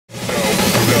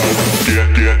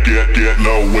get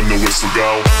low when the whistle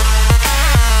go.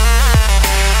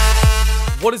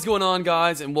 What is going on,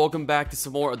 guys, and welcome back to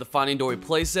some more of the Finding Dory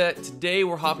playset. Today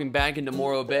we're hopping back into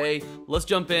Morro Bay. Let's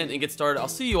jump in and get started. I'll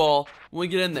see you all when we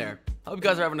get in there. Hope you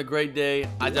guys are having a great day.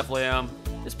 I definitely am.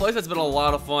 This playset's been a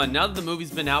lot of fun. Now that the movie's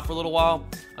been out for a little while,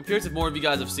 I'm curious if more of you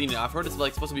guys have seen it. I've heard it's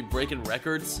like supposed to be breaking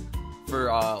records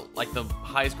for like the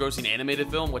highest grossing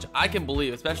animated film, which I can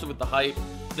believe, especially with the hype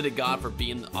that it got for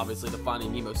being obviously the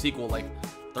Finding Nemo sequel like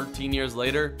 13 years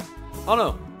later. I don't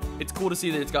know. It's cool to see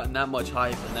that it's gotten that much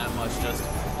hype and that much just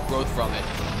growth from it.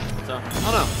 So, I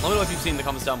don't know. Let me know if you've seen it in the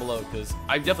comments down below, because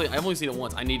I've only seen it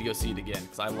once. I need to go see it again,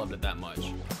 because I loved it that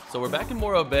much. So we're back in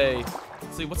Morro Bay.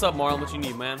 Let's see, what's up, Marlon? What you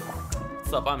need, man?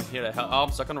 What's up? I'm here to help. Oh,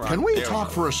 I'm stuck on the rock. Can we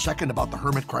talk for a second about the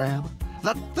hermit crab?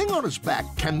 That thing on his back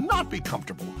cannot be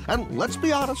comfortable. And let's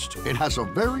be honest, it has a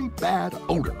very bad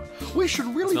odor. We should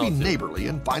really be neighborly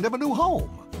and find him a new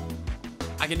home.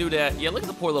 I can do that. Yeah, look at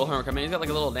the poor little hermit crab, man. He's got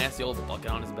like a little nasty old bucket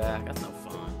on his back. That's no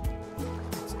fun.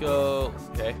 Let's go.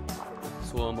 Okay.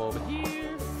 Swim over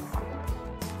here.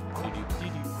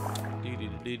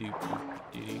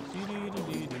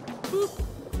 Boop.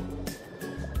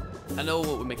 I know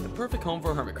what would make the perfect home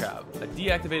for a hermit crab. A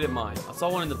deactivated mine. I saw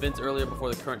one in the vents earlier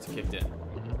before the currents kicked in.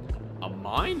 A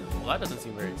mine? Well, that doesn't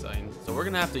seem very exciting. So we're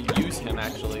gonna have to use him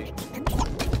actually.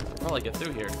 Probably get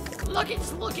through here. Look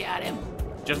at him.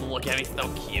 Just look at me, so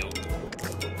cute.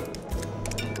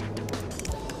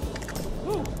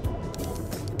 Woo.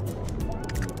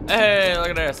 Hey,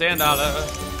 look at that, sand dollar.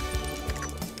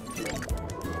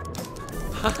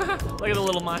 Look at the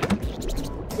little mine.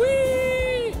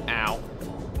 Whee! Ow.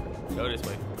 Go this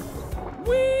way.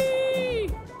 Whee!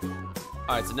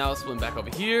 Alright, so now let's swim back over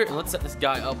here and let's set this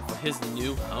guy up for his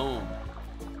new home.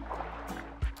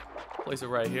 Place it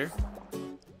right here.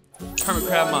 Hermit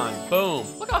crab mine. Boom.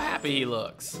 Look how happy he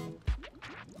looks.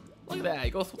 Look at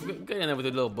that. Go in there with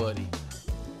your little buddy.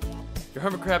 Your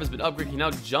hermit crab has been upgraded. You can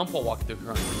now jump while walking through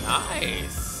current.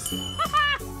 Nice.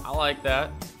 I like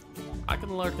that. I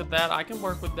can look at that. I can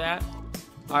work with that.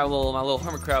 All right, my little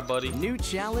hermit crab buddy. New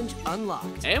challenge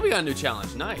unlocked. And we got a new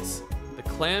challenge. Nice. The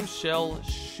clamshell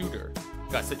shooter.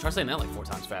 Guys, try saying that like 4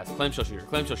 times fast. Clamshell shooter,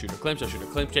 clamshell shooter, clamshell shooter,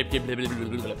 clamshell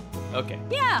shooter. Okay.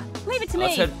 Yeah, leave it to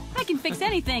me. I can fix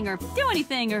anything or do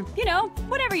anything or, you know,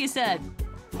 whatever you said.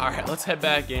 All right, let's head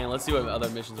back in. Let's see what other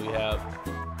missions we have.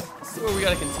 Let's see where we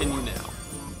gotta continue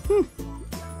now.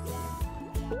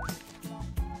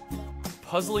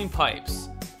 Puzzling pipes.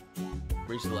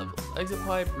 Reach the level. Exit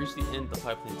pipe. Reach the end of the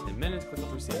pipe in 10 minutes. Click on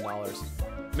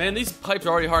 $3 Man, these pipes are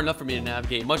already hard enough for me to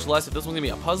navigate. Much less if this one's gonna be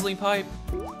a puzzling pipe.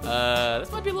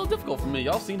 This might be a little difficult for me.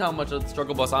 Y'all seen how much of the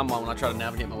struggle bus I'm on when I try to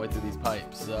navigate my way through these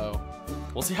pipes. So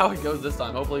we'll see how it goes this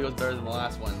time. Hopefully it goes better than the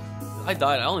last one. I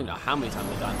died. I don't even know how many times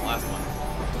I died in the last one,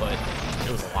 but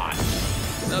it was a lot.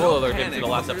 Spoiler alert, getting to the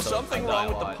last There's episode. something wrong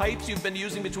with the pipes you've been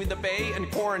using between the bay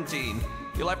and quarantine.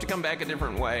 You'll have to come back a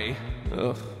different way.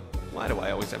 Ugh. Why do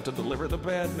I always have to deliver the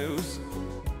bad news?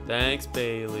 Thanks,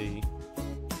 Bailey.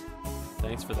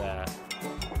 Thanks for that.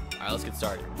 All right, let's get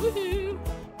started. Woohoo!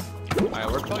 All right,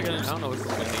 we're probably gonna. I don't know what this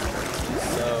is gonna need.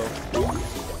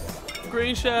 So,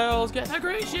 green shells. Get the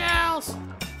green shells.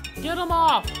 Get them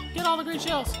off. Get all the green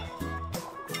shells.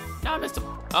 No, I missed them.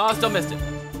 Oh, I still missed it.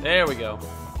 There we go.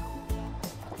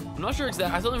 I'm not sure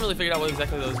exactly. I still haven't really figured out what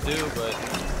exactly those do, but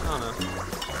I don't know.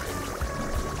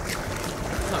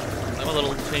 Huh. I have a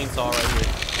little chainsaw right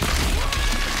here.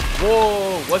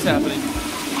 Whoa! What's happening?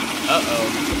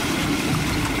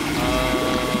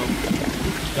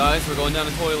 Guys, we're going down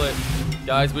the toilet.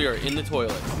 Guys, we are in the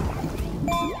toilet.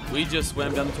 We just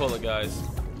swam down the toilet, guys.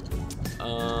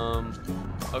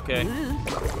 Okay.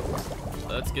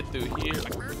 Let's get through here.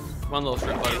 Come on, little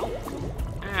shrimp buddy.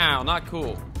 Ow, not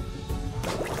cool.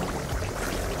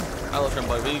 Alright, little shrimp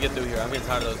buddy, we need to get through here. I'm getting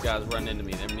tired of those guys running into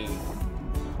me. They're mean.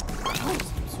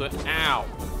 Ow.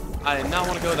 I did not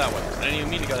want to go that way. I didn't even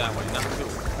mean to go that way. Not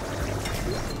cool.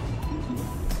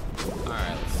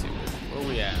 Alright, let's see. Where are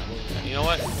we at? You know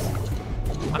what?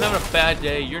 I'm having a bad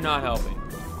day. You're not helping.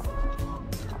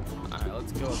 Alright,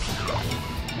 let's go.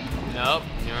 Nope.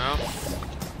 No.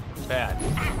 Bad.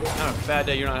 I'm having a bad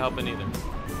day. You're not helping either.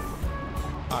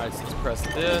 Alright, so let's press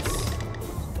this.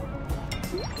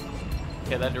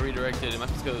 Okay, that redirected. Am I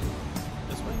supposed to go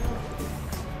this way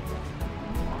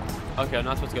now? Okay, I'm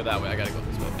not supposed to go that way. I gotta go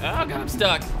this way. Oh, God, I'm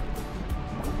stuck.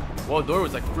 Whoa, Dory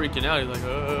was like freaking out. He's like,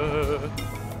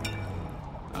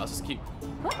 I'll just keep.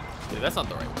 Dude, that's not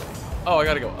the right way. Oh, I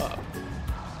gotta go up.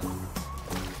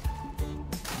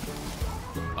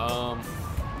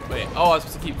 Wait. Oh, I was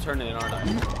supposed to keep turning it, aren't I?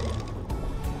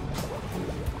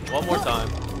 One more time.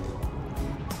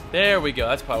 There we go.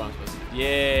 That's probably what I'm supposed to do.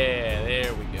 Yeah,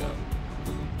 there we go.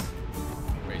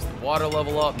 Raise the water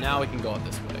level up. Now we can go up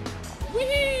this way.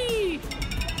 Whee!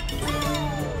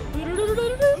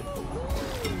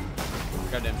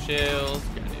 Goddamn shells.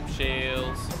 Goddamn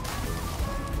shells.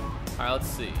 Alright, let's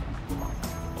see.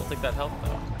 We'll take that health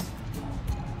though.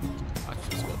 Let's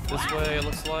just go this way, it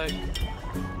looks like.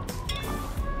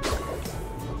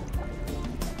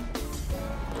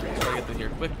 Try to get through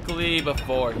here quickly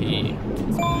before he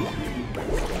gets me.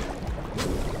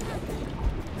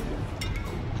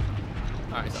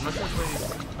 Alright, so I'm not sure which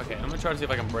way. Okay, I'm gonna try to see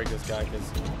if I can break this guy, because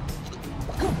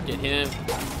get him.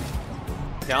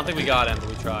 Okay, I don't think we got him, but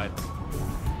we tried.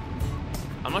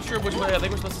 I'm not sure which way. I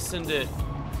think we're supposed to send it.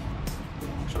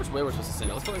 I'm not sure which way we're supposed to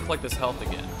send it. Let's go and collect this health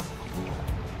again.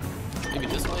 Maybe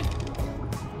this way?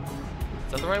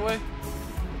 Is that the right way?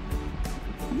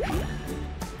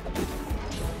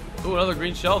 Ooh, another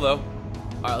green shell though.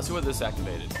 Alright, let's see what this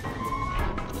activated.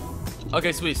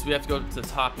 Okay, sweet. So we have to go to the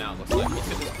top now, it looks like. Let's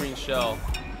get this green shell.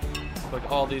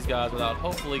 Collect all these guys without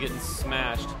hopefully getting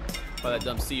smashed by that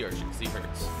dumb sea urchin. Sea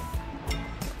hurts.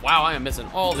 Wow, I am missing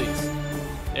all these.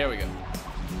 There we go.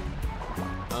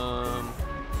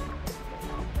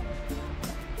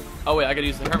 Oh wait, I gotta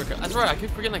use the hermit crab. That's right, I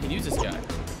keep forgetting I can use this guy.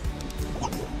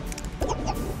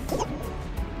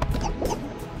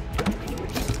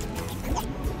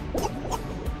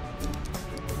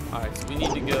 Alright, so we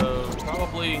need to go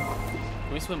probably.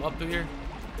 Can we swim up through here?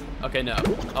 Okay, no.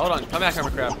 Hold on, come back,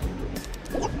 hermit crab.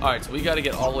 Alright, so we gotta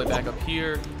get all the way back up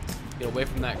here, get away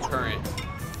from that current.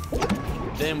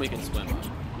 Then we can swim up.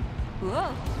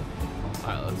 Whoa.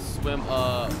 Alright, let's swim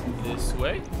up this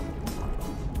way.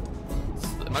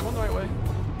 Am I going the right way?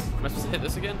 Am I supposed to hit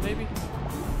this again, maybe?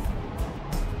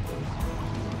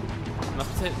 Am I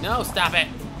supposed to hit? No, stop it!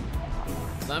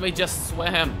 Let me just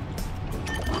swim.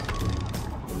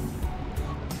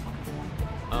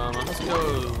 Let's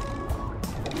go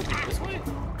this way.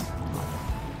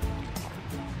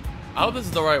 I hope this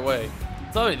is the right way.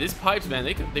 Tell me, these pipes, man,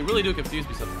 they really do confuse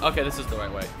me. Okay, this is the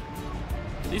right way.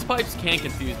 These pipes can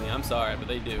confuse me. I'm sorry, but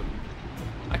they do.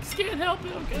 I just can't help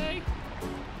it, okay?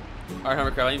 Alright,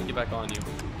 hermit crab, I need to get back on you.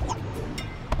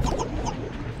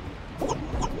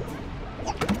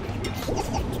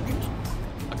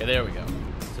 Okay, there we go.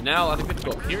 So now I think we have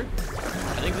to go up here.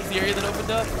 I think this is the area that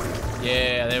opened up.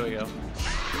 Yeah, there we go.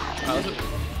 Alright,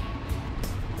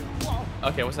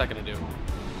 okay, what's that gonna do?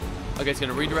 Okay, it's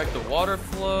gonna redirect the water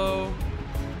flow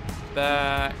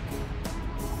back.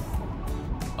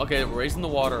 Okay, we're raising the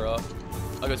water up.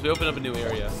 Okay, so we open up a new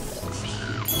area.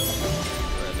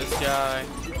 Grab this guy.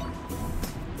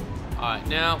 Alright,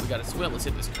 now we gotta swim. Let's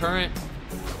hit this current.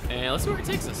 And let's see where it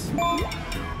takes us.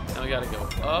 Now we gotta go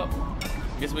up.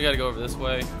 I guess we gotta go over this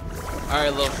way.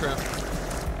 Alright, little shrimp.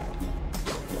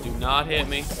 Do not hit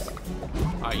me.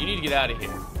 Alright, you need to get out of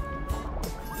here.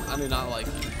 I do not like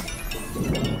you.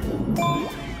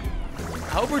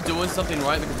 I hope we're doing something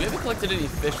right because we haven't collected any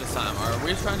fish this time. Are we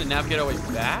just trying to navigate our way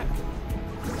back?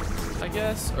 I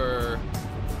guess? Or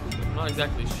I'm not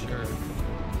exactly sure.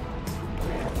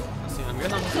 Let's see, I'm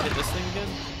gonna have to hit this thing again.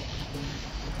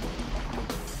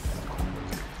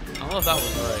 I don't know if that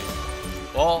was right.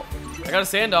 Well, I got a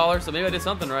sand dollar, so maybe I did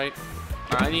something right.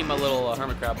 Alright, I need my little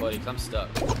hermit crab buddy because I'm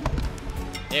stuck.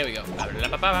 There we go.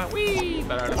 Wee!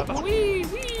 Wee!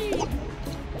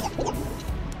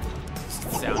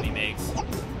 The sound he makes.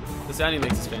 The sound he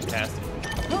makes is fantastic.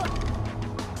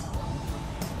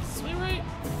 Is this way right?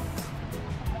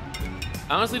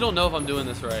 I honestly don't know if I'm doing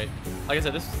this right. Like I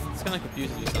said, this kind of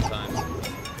confuses me sometimes.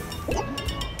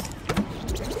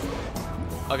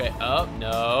 Okay, up.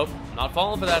 Nope. I'm not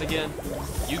falling for that again.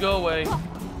 You go away.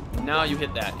 Now you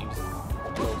hit that. You just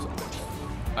go somewhere.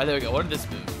 Alright, there we go. What did this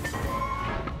move?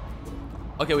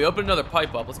 Okay, we opened another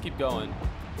pipe up. Let's keep going.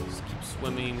 Just keep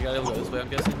swimming. We gotta go this way, I'm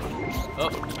guessing. Oh,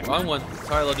 wrong one.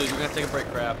 Sorry, little dude. You're gonna have to take a break,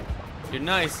 crab. You're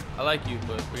nice. I like you,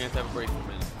 but we're gonna have to have a break for a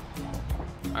minute.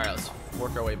 Alright, let's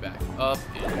work our way back. Up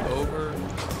and over.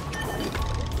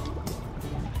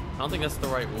 I don't think that's the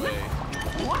right way.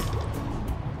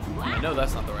 I know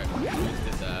that's not the right way. We just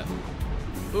did that.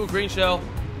 Ooh, green shell.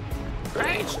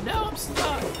 Great! No, I'm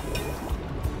stuck.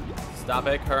 Stop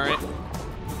it, current.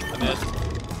 I missed.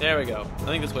 There we go. I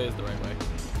think this way is the right way.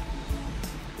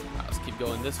 Alright, let's keep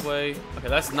going this way. Okay,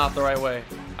 that's not the right way.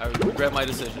 I regret my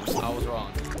decision. I was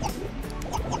wrong.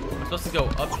 I'm supposed to go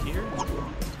up here?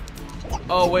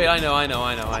 Oh, wait, I know. I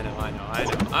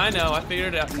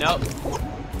figured it out. Nope.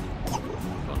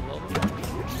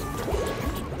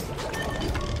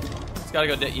 It's gotta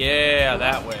go down. Yeah,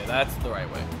 that way. That's the right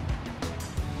way.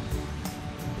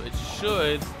 It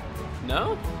should.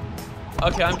 No?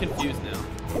 Okay, I'm confused now.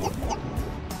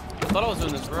 thought I was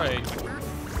doing this right.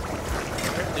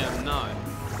 Apparently I'm not.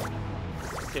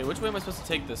 Okay, which way am I supposed to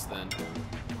take this then?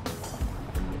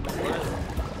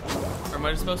 Or am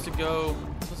I just supposed to go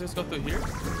through here?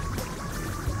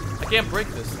 I can't break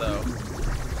this though.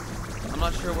 I'm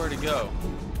not sure where to go.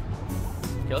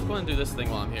 Okay, let's go ahead and do this thing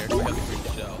while I'm here. I got the green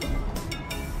shell.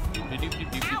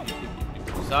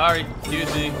 Sorry,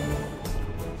 excuse me.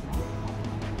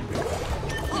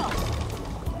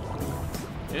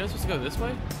 Maybe I'm supposed to go this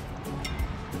way?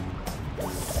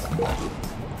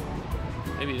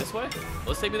 Maybe this way?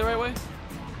 Let's take me the right way.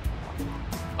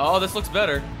 Oh, this looks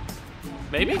better.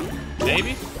 Maybe?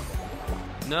 Maybe?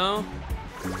 No.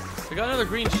 We got another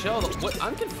green shell. What?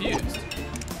 I'm confused.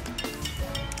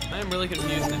 I am really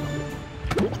confused now.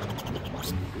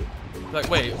 Like,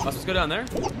 wait, am I supposed to go down there?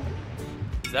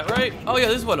 Is that right? Oh yeah,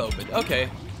 this is what opened. Okay.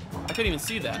 I couldn't even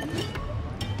see that.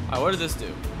 Alright, what did this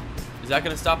do? Is that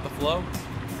gonna stop the flow?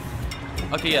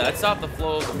 Okay, yeah, that stopped the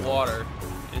flow of the water.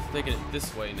 It's taking it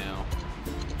this way now.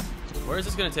 Where is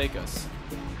this gonna take us?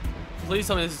 Please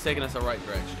tell me this is taking us the right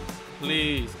direction.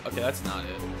 Please. Okay, that's not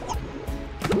it.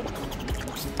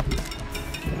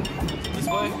 This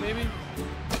way, maybe?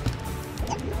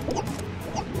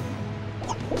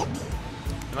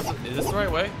 Is this the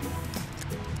right way?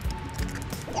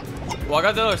 Well, I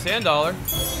got the other sand dollar.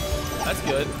 That's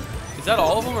good. Is that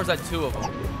all of them or is that 2 of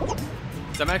them?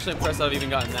 Because I'm actually impressed that I've even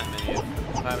gotten that many.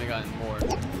 I haven't gotten more.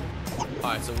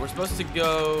 Alright, so we're supposed to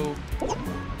go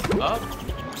up.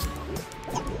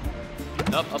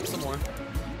 Nope, up some more.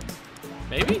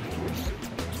 Maybe?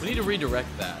 We need to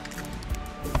redirect that.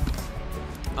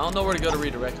 I don't know where to go to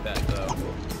redirect that though.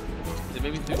 Is it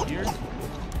maybe through here?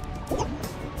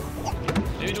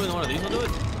 Maybe doing one of these will do it?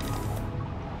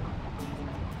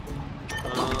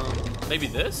 Maybe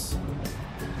this?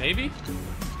 Maybe?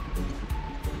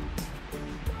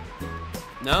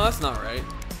 No, that's not right.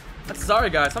 Sorry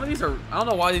guys, some of these are, I don't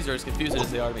know why these are as confusing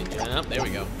as they are to me. Yeah, there we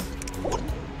go.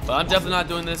 But I'm definitely not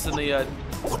doing this in the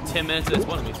 10 minutes that it's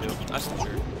wanted me to. That's for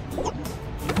sure.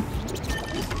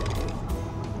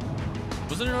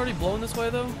 Wasn't it already blowing this way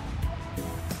though?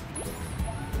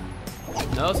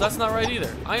 No, so that's not right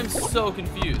either. I am so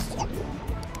confused.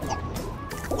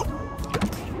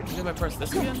 If I press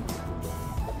this again?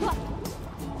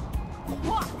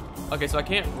 Okay, so I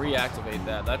can't reactivate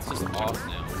that. That's just off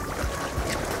now.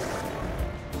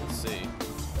 Let's see.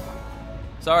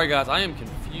 Sorry guys, I am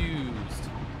confused.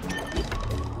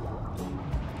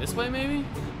 This way maybe?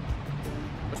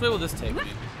 Which way will this take me?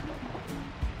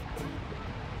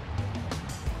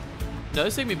 No,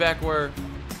 this take me back where...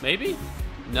 Maybe?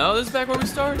 No, this is back where we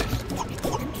started.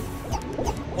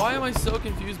 Why am I so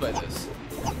confused by this?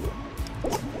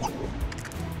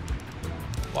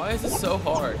 Why is this so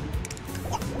hard?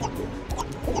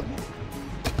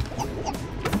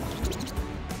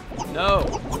 No!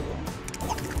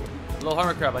 Little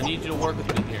hermit crab, I need you to work with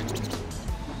me here.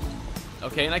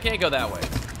 Okay, and I can't go that way.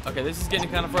 Okay, this is getting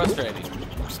kind of frustrating.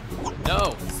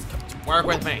 No! Work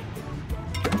with me!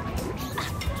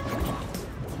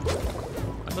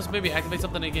 I'm supposed to maybe activate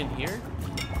something again here?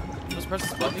 I'm supposed to press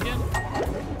this button again?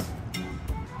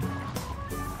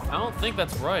 I don't think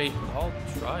that's right. I'll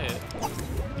try it.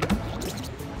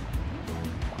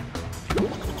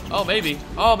 Oh, maybe.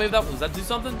 Oh, maybe that was. Does that do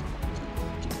something?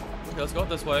 Okay, let's go up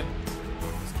this way.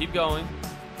 Let's keep going.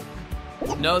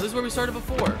 No, this is where we started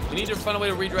before. We need to find a way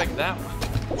to redirect that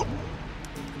one.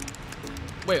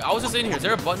 Wait, I was just in here. Is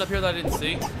there a button up here that I didn't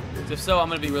see? If so, I'm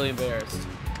gonna be really embarrassed.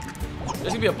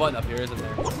 There's gonna be a button up here, isn't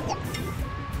there?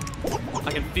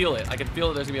 I can feel it. I can feel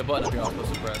that there's gonna be a button up here I'm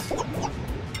supposed to press.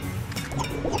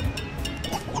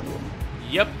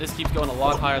 Yep, this keeps going a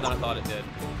lot higher than I thought it did.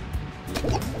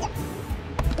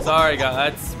 Sorry, guys,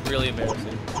 that's really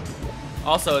embarrassing.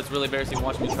 Also, it's really embarrassing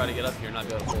watching me try to get up here and not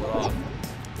be able to pull it off.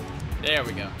 There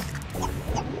we go.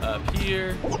 Up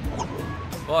here.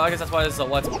 Well, I guess that's why this is a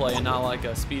let's play and not like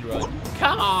a speed run.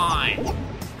 Come on!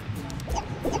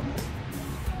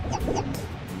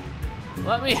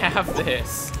 Let me have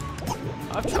this.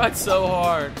 I've tried so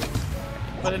hard.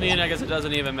 But in the end, I guess it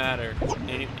doesn't even matter.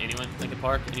 Anyone? Lincoln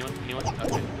Park? Anyone? Anyone?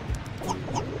 Okay.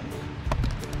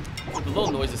 The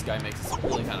little noise this guy makes is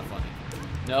really kind of funny.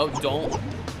 No, don't.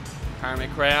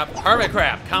 Hermit crab. Hermit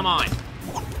crab, come on.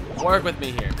 Work with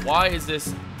me here. Why is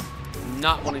this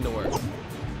not wanting to work?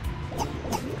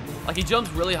 Like, he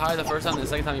jumps really high the first time, and the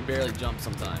second time he barely jumps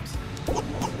sometimes.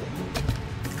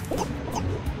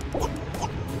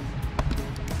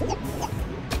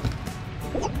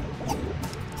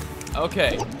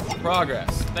 Okay,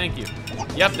 progress. Thank you.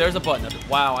 Yep, there's a button up.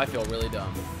 Wow, I feel really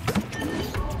dumb.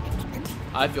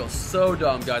 I feel so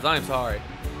dumb, guys. I am sorry.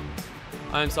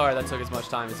 I'm sorry that took as much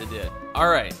time as it did.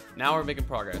 Alright, now we're making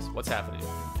progress. What's happening?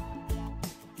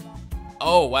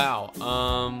 Oh, wow.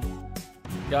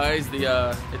 Guys,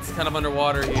 it's kind of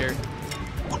underwater here.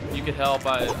 You could help.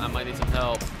 I might need some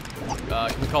help.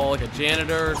 Can we call like a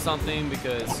janitor or something?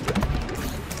 Because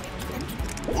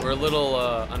we're a little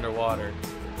underwater.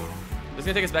 This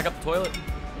gonna take us back up the toilet?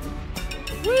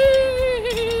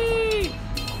 Whee!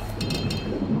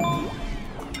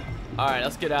 Alright,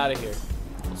 let's get out of here.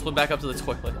 Let's swim back up to the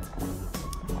toilet.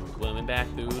 Swimming back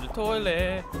through the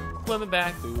toilet. Swimming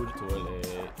back through the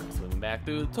toilet. Swimming back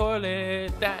through the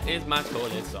toilet. That is my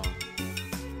toilet song.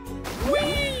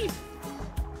 Whee!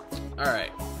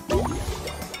 Alright.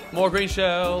 More green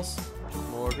shells.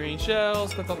 More green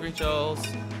shells. Click all the green shells.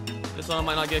 This one I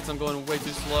might not get because I'm going way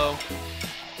too slow.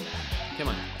 Come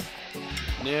on.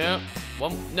 No.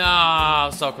 One. No,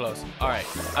 so close. Alright.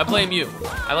 I blame you.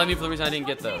 I blame you for the reason I didn't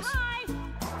get those.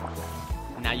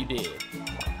 Now you did.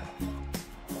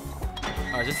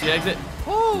 Alright, is this the exit?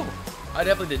 Woo! I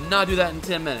definitely did not do that in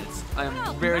 10 minutes. I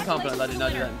am very confident that I did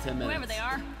not do that in 10 minutes. Whoever they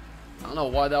are. I don't know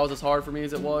why that was as hard for me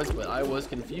as it was, but I was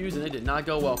confused and it did not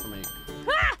go well for me.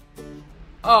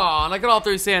 Oh, and I got all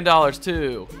 3 sand dollars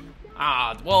too.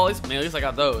 Ah, well, at least I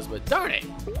got those, but darn it.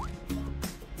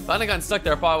 If I hadn't gotten stuck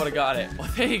there, I probably would have got it. Well,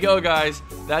 there you go, guys.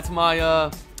 That's my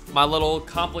my little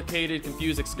complicated,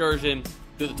 confused excursion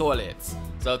through the toilets.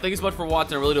 So thank you so much for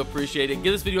watching. I really do appreciate it.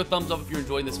 Give this video a thumbs up if you're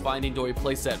enjoying this Finding Dory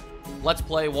playset. Let's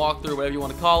play, walkthrough, whatever you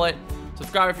want to call it.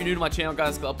 Subscribe if you're new to my channel,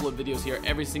 guys. I upload videos here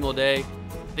every single day.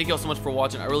 Thank you all so much for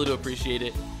watching. I really do appreciate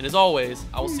it. And as always,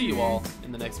 I will see you all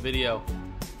in the next video.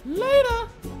 Later!